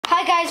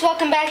Hi guys,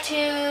 welcome back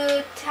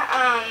to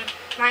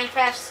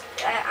Minecraft's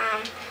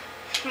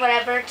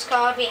whatever it's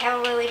called. We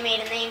haven't really made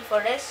a name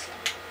for this.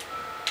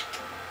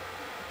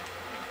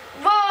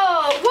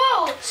 Whoa!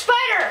 Whoa!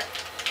 Spider!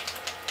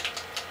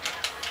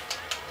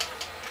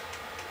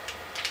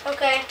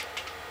 Okay.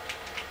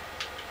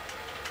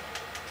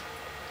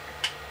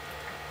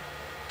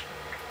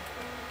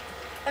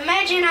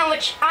 Imagine how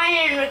much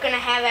iron we're gonna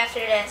have after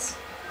this.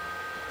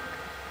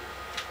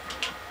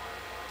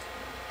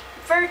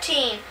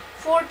 13,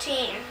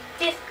 14,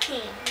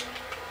 15.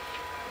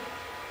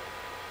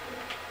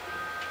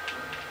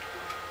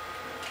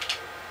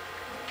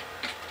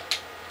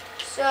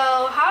 So,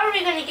 how are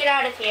we going to get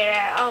out of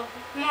here? Oh,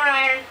 more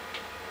iron.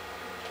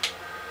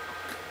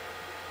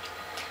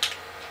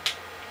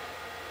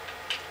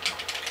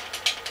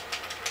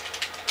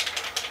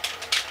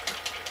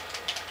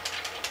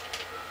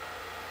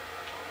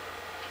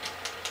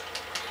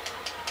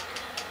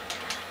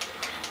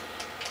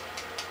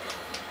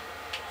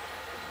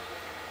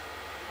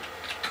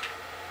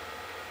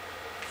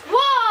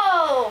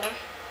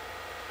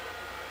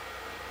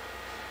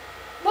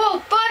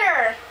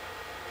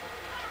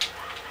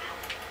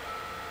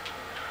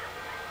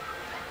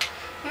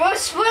 Well,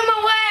 swim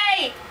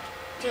away!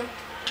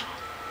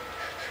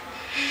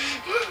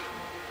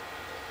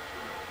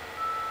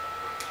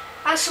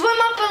 I'll swim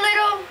up a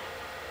little.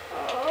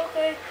 Oh,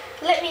 okay,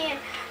 let me in.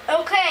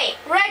 Okay,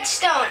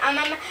 redstone.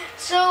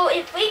 So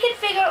if we could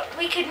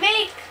we could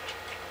make.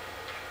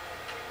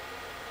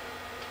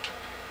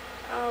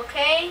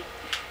 Okay.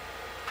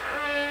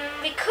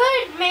 We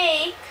could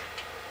make.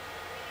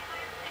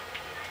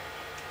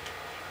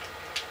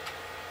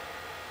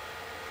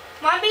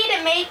 Want me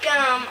to make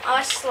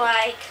us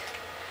like,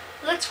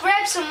 let's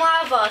grab some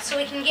lava so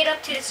we can get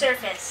up to the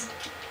surface.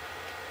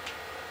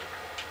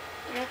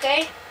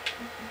 Okay.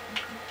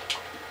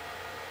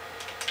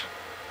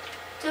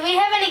 Do we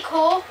have any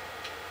coal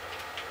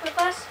with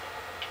us?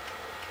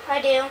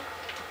 I do.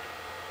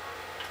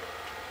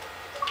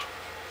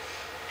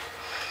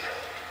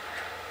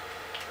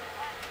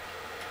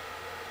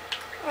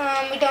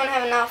 We don't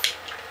have enough.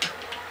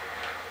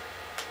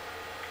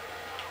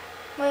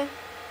 Wait.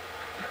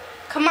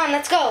 Come on,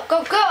 let's go.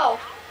 Go, go!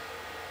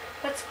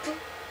 Let's go.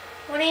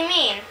 What do you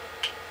mean?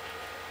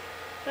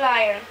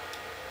 Liar.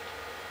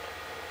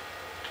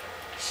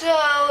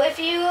 So, if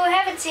you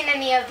haven't seen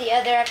any of the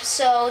other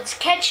episodes,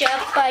 catch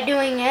up by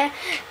doing it.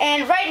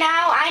 And right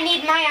now, I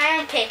need my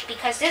iron pick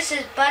because this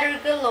is butter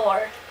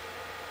galore.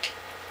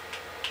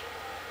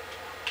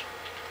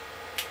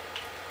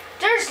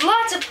 There's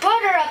lots of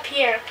butter up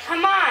here.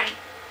 Come on.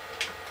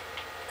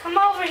 Come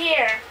over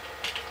here.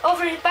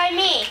 Over by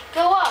me.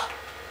 Go up.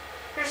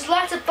 There's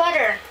lots of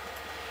butter.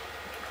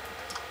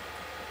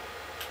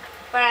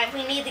 But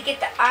we need to get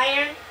the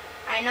iron.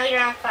 I know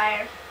you're on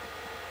fire.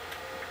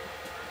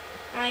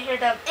 I hear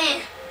the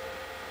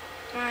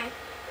Alright.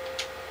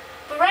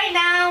 But right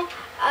now,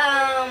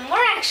 we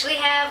actually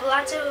have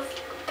lots of,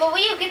 but will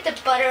you get the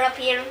butter up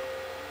here?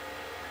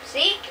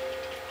 See?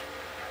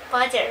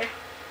 Butter.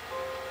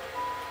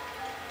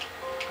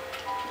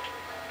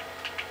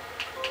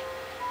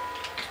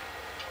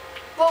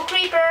 Whoa,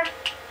 creeper.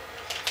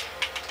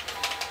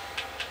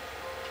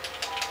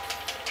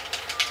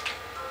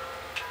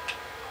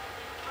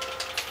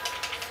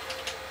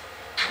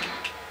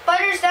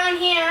 Butter's down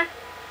here.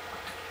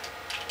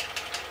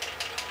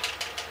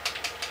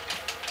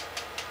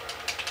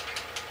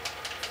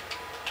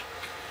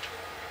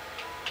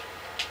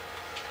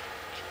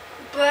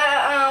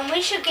 But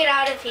we should get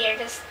out of here,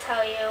 just to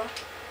tell you.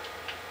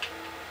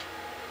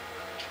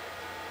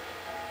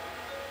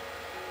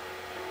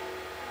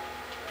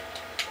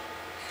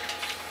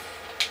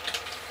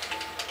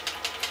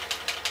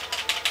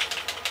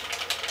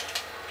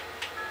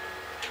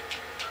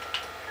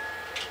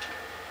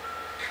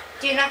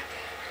 Do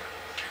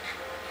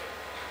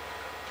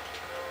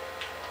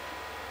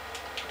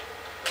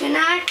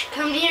not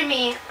come near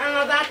me. I'm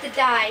about to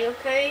die,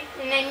 okay?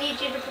 And I need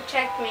you to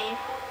protect me.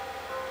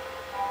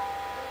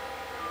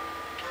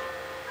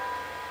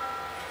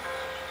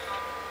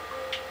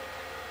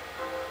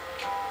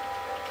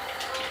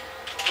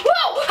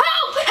 Whoa!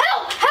 Help!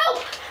 Help!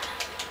 Help!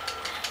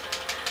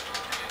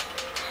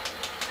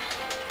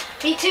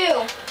 Me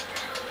too.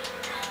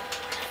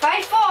 If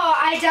I fall,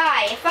 I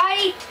die.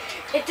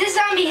 If this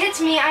zombie hits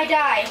me, I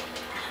die.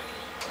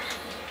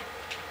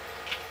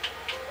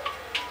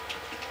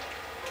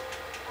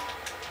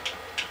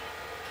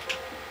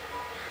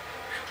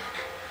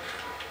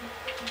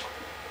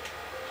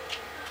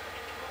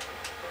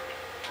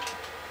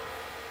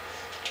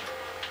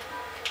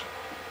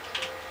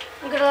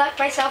 I'm gonna lock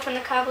myself in the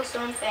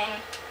cobblestone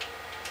thing.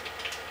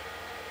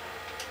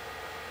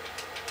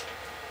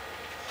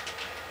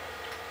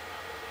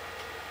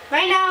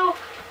 Right now,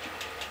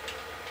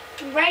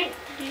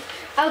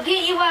 I'll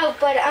get you out,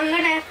 but I'm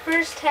gonna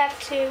first have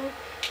to.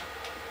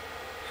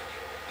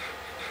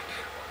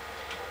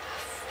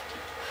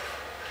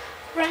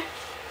 Right.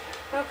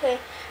 Okay.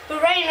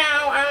 But right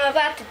now, I'm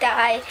about to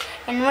die,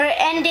 and we're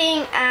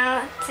ending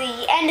at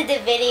the end of the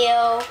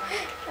video.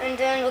 And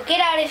then we'll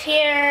get out of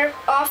here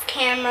off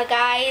camera,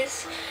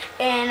 guys.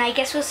 And I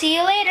guess we'll see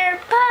you later.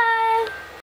 Bye!